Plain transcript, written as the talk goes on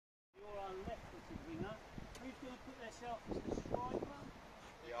attacking winger. Who's going to put themselves as the striker?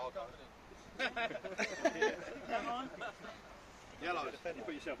 Yeah, I'll go. Come on. Yellow. You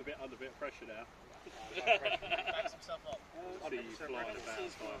put yourself a bit under a bit of pressure now. Backs himself up. I see you flying about.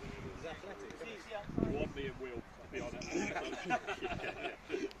 He's athletic. You want me and Will to be on it.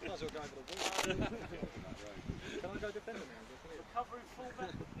 Might as well go over the wall. Can I go defender now? Recovering fullback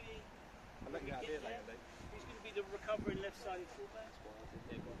would be. I'll let you out here later, Dave. Who's going to be the recovering left-sided fullback?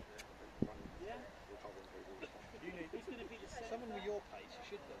 Yeah. Who's going to be the centre? Someone with your pace, you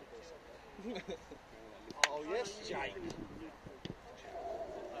should do it. Oh yes, Jake.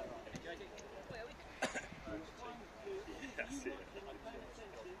 That's it.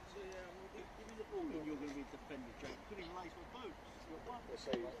 Give me the ball and you're going to be defender, Jake. Couldn't even lace my boots. 1,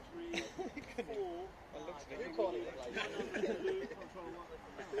 2, 3, 4. I looked at you calling it like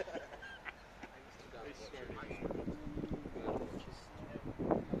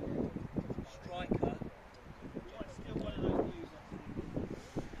Striker. Still one of those blues,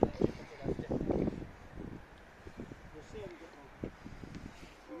 we'll see how we get on.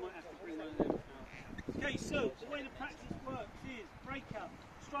 We might have to bring one of them out. Okay, so the way the practice works is breakout.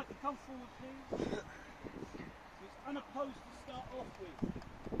 Striker, come forward, please. So it's unopposed to start off with.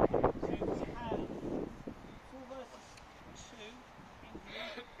 So we have 4 versus 2 in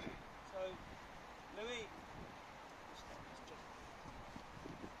here. So, Louis,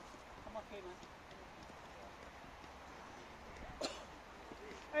 come up here, man.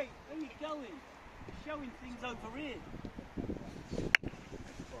 Hey, where are you going? You're showing things over here.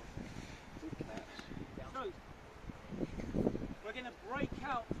 So, we're going to break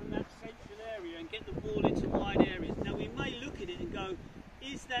out from that central area and get the ball into wide areas. Now we may look at it and go,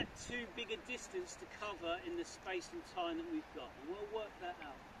 is that too big a distance to cover in the space and time that we've got? And we'll work that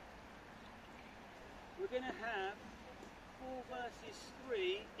out. We're going to have 4 versus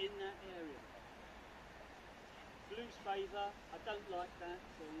 3 in that area. Blues favour, I don't like that,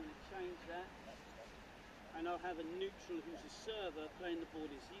 so I'm going to change that. And I'll have a neutral who's a server playing the ball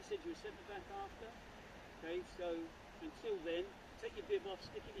in. So you said you were centre back after? Okay, so until then, take your bib off,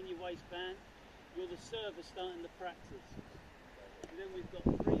 stick it in your waistband. You're the server starting the practice. And then we've got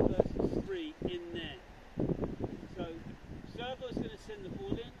 3 versus 3 in there. So, server is going to send the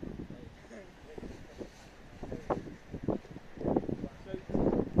ball in. So, you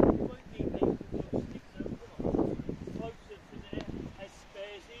won't need anything to stick closer to there as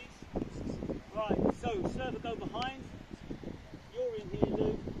spares is. Right, so server go behind. You're in here,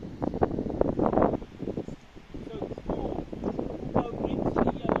 Lou. So, 4 will go into the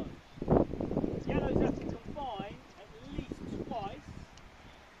yellows. Yellows have to combine at least twice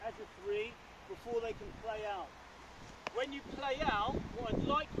as a 3 before they can play out. When you play out, what I'd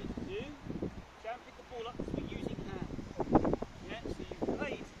like you to do, try and pick the ball up because we're using hands. Yeah, so you've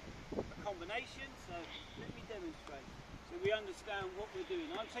played a combination, so let me demonstrate. So we understand what we're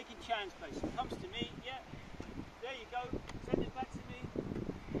doing. I'm taking Chan's place. It comes to me, yeah. There you go. Send it back to me.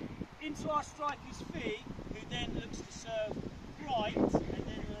 Into our striker's feet, who then looks to serve right and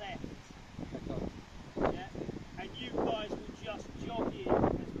then left. Yeah. And you guys will just jog in as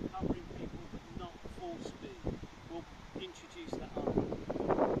we're covering people, but not full speed. We'll introduce that up.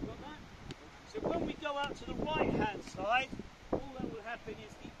 Got that? So when we go out to the right hand side, all that will happen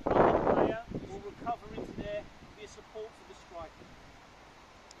is the other player will recover into there, be a support for the striker.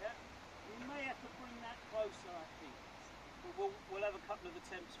 Yeah? We may have to bring that closer, I think. But we'll have a couple of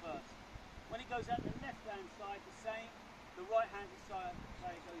attempts first. When it goes out the left hand side, the same. The right hand side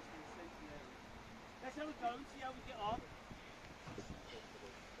player goes to the central area. Let's have a go and see how we get on.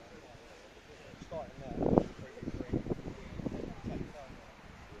 Starting there.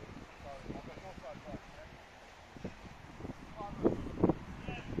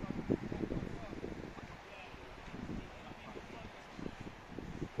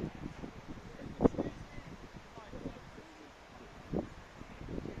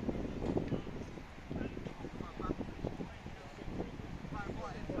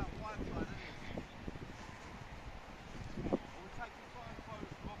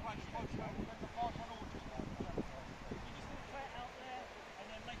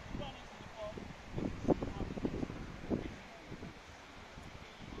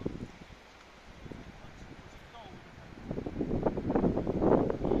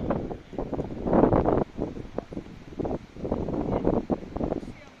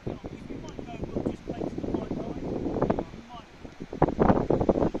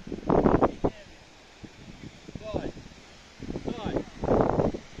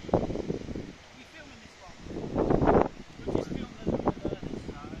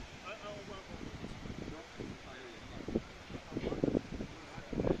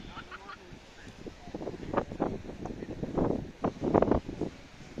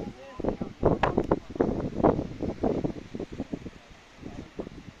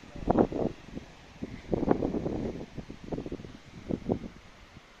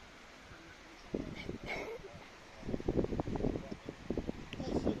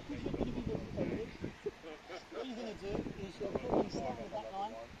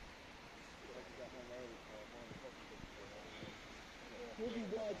 be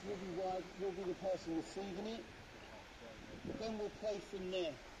wide, will be wide, you'll be the person receiving it. Then we'll play from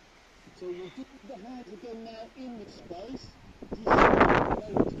there. So we'll do the hands again now in the space. Do you know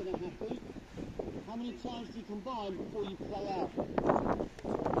what's going to happen? How many times do you combine before you play out?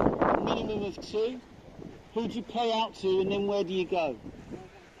 A minimum of 2. Who do you play out to and then where do you go?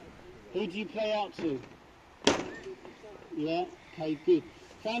 Who do you play out to? Yeah, okay, good.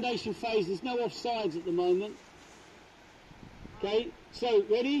 Foundation phase, there's no offsides at the moment. Okay, so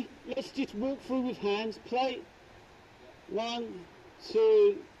ready? Let's just walk through with hands. Play. 1,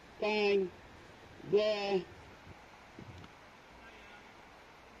 2, bang, there.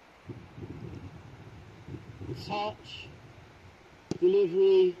 Touch,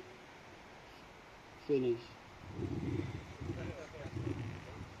 delivery, finish.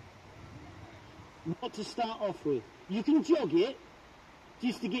 What to start off with. You can jog it,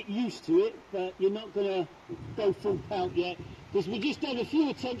 just to get used to it, but you're not going to go full pelt yet, because we just done a few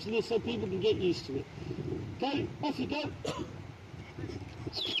attempts of this so people can get used to it. Okay, off you go.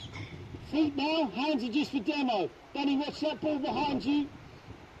 Feet now, hands are just for demo. Danny, watch that ball behind you.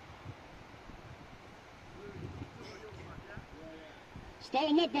 Stay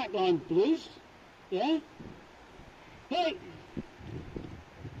on that back line, Blues. Yeah? Hey!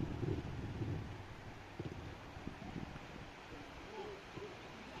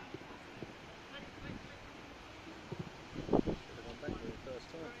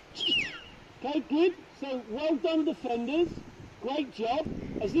 Okay, good. So, well done, defenders. Great job.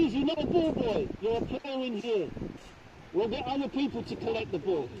 As long as you're not a ball boy, you're a player in here. We'll get other people to collect the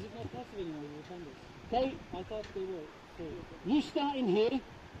ball. Is it not possible anymore with defenders? Okay, I thought they were. So, you start in here.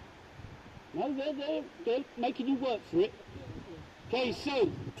 No, they're making you work for it. Okay, so,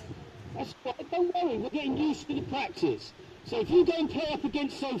 that's right. Don't worry, we're getting used to the practice. So if you go and play up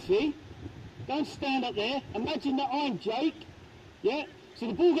against Sophie, don't stand up there. Imagine that I'm Jake. Yeah? So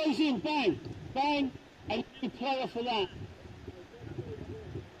the ball goes in, bang, bang, and you play off of that.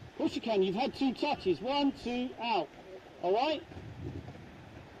 Of course you can. You've had 2 touches. 1, 2, out. All right?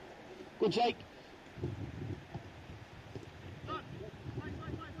 Good, Jake.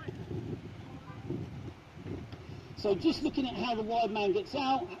 So just looking at how the wide man gets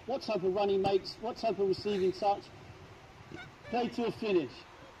out, what type of run he makes, what type of receiving touch, play to a finish.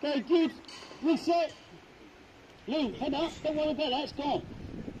 Okay, good. Reset. Lou, head up. Don't worry about that. It's gone.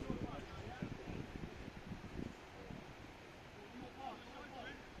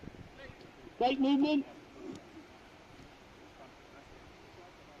 Great movement.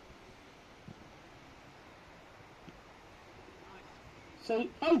 So,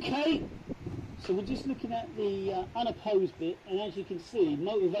 okay. So we're just looking at the unopposed bit, and as you can see,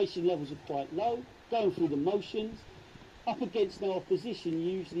 motivation levels are quite low, going through the motions. Up against no opposition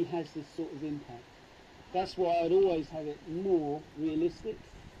usually has this sort of impact. That's why I'd always have it more realistic,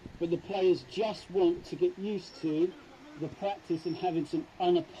 but the players just want to get used to the practice and having some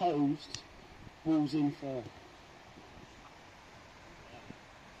unopposed balls in first.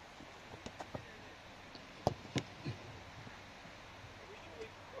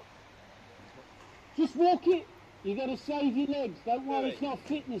 Just walk it. You got to save your legs. Don't worry, it's not a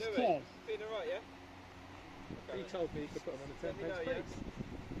fitness test. Feeling alright, yeah? Okay. He told me you could put them on the 10 page space.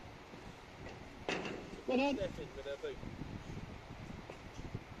 Well done. Step in with their boot.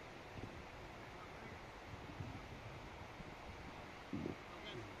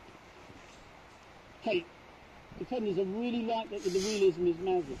 Hey, defenders are really like that with the realism is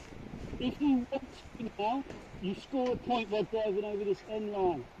magic. If you want to now, you score a point by driving over this end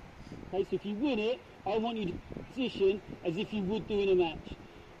line. Okay, so if you win it, I want you to position as if you would do in a match.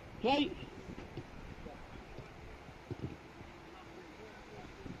 Okay?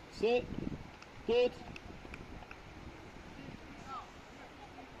 Sit. Good.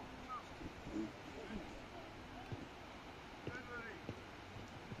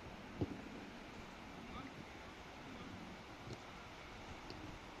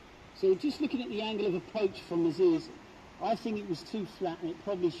 So just looking at the angle of approach from Aziz, I think it was too flat and it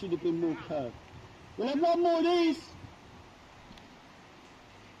probably should have been more curved. We'll have one more of these.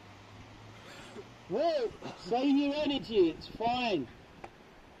 Whoa, save your energy, it's fine.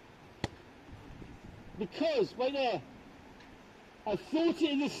 Because, wait there, I thought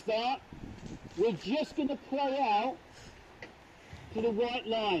it at the start, we're just going to play out to the right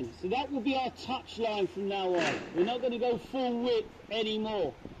line. So that will be our touch line from now on. We're not going to go full width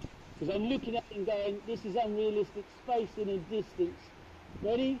anymore. Because I'm looking at it and going, this is unrealistic spacing and distance.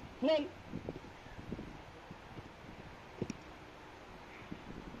 Ready? Play!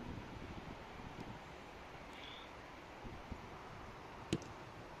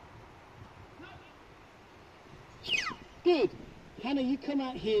 Good. Hannah, you come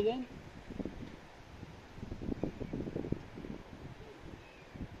out here then.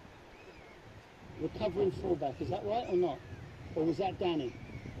 Recovering fullback, is that right or not? Or was that Danny?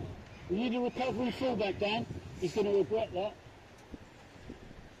 Were you the recovering fullback, Dan? He's going to regret that.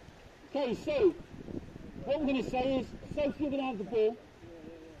 Okay, so what we're going to say is, Sophie, you're going to have the ball.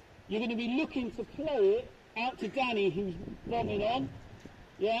 You're going to be looking to play it out to Danny, who's bombing on.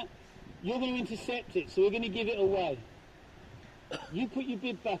 Yeah? You're going to intercept it, so we're going to give it away. You put your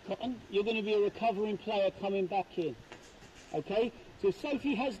bib back on. You're going to be a recovering player coming back in. Okay? So if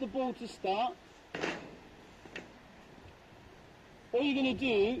Sophie has the ball to start, all you're going to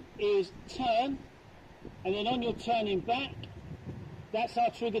do is turn, and then on your turning back, that's our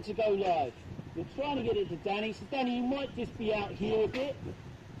trigger to go live. We're trying to get it to Danny. So Danny, you might just be out here a bit.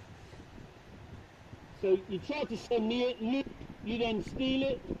 So you try to send near it, you then steal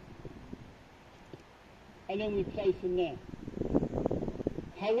it, and then we play from there.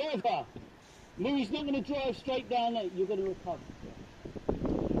 However, Louis not going to drive straight down there. You're going to recover.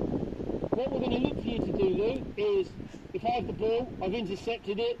 What we're going to look for you to do, Lou, is if I have the ball, I've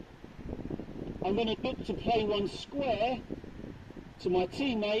intercepted it, I'm going to look to play one square to my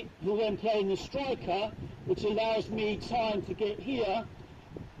teammate, who then playing the striker, which allows me time to get here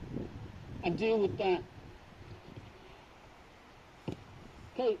and deal with that.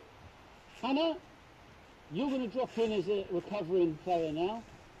 Okay, Hannah, you're going to drop in as a recovering player now.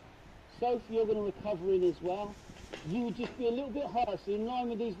 Sophie, you're going to recover in as well. You would just be a little bit higher, so in line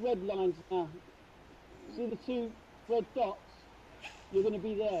with these red lines now. See the two red dots? You're going to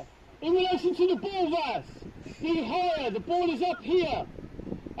be there. In relation to the ball, Vas, be higher. The ball is up here,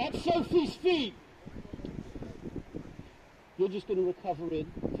 at Sophie's feet. You're just going to recover in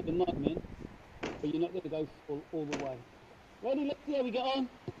for the moment, but you're not going to go full all the way. Ready? Let's see how we get on.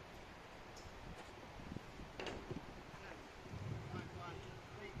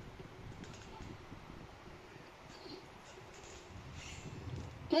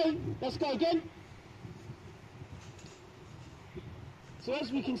 Okay, let's go again. So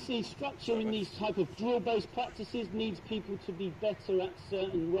as we can see, structure in these type of drill-based practices needs people to be better at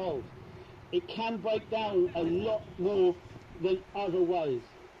certain roles. It can break down a lot more than other ways.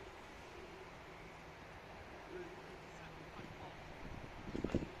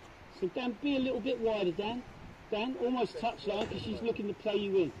 So Dan, be a little bit wider, Dan. Dan, almost touch line, because she's looking to play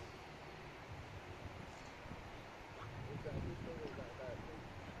you in.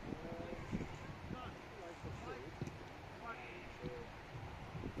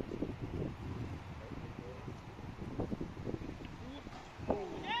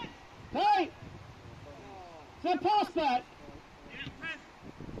 Hey! So pass back.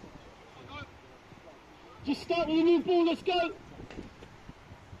 Just start with a new ball, let's go.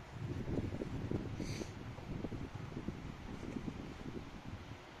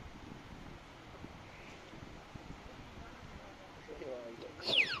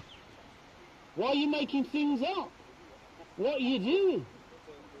 Why are you making things up? What are you doing?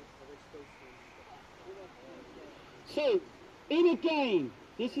 So, in a game,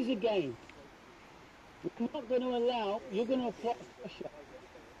 this is a game. We're not going to allow, you're going to apply pressure.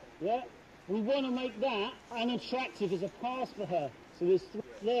 Yeah? We want to make that unattractive as a pass for her. So there's three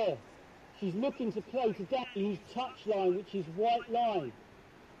there. She's looking to play to Danny, who's touch line, which is white line.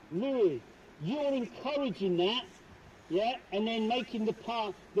 Louis, you're encouraging that, yeah, and then making the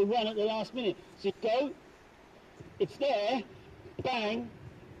run at the last minute. So go, it's there, bang,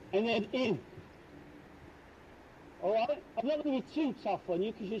 and then in. All right? I'm not going to be too tough on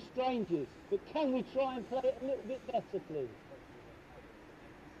you because you're strangers, but can we try and play it a little bit better, please?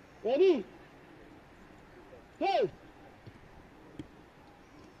 Ready? Go!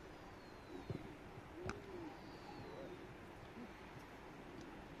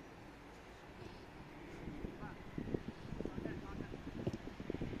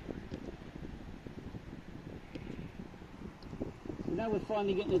 So now we're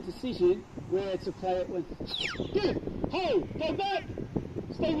finally getting a decision where to play it when. Good! Hey! Go back!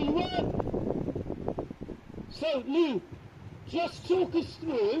 Stay where you were! So, Lou, just talk us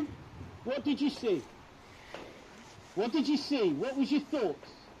through, what did you see? What did you see? What was your thoughts?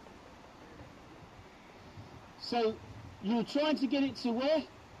 So, you were trying to get it to where?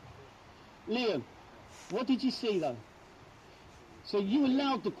 Liam, what did you see though? So you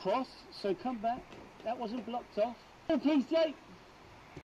allowed the cross, so come back. That wasn't blocked off. Oh, please, Jake.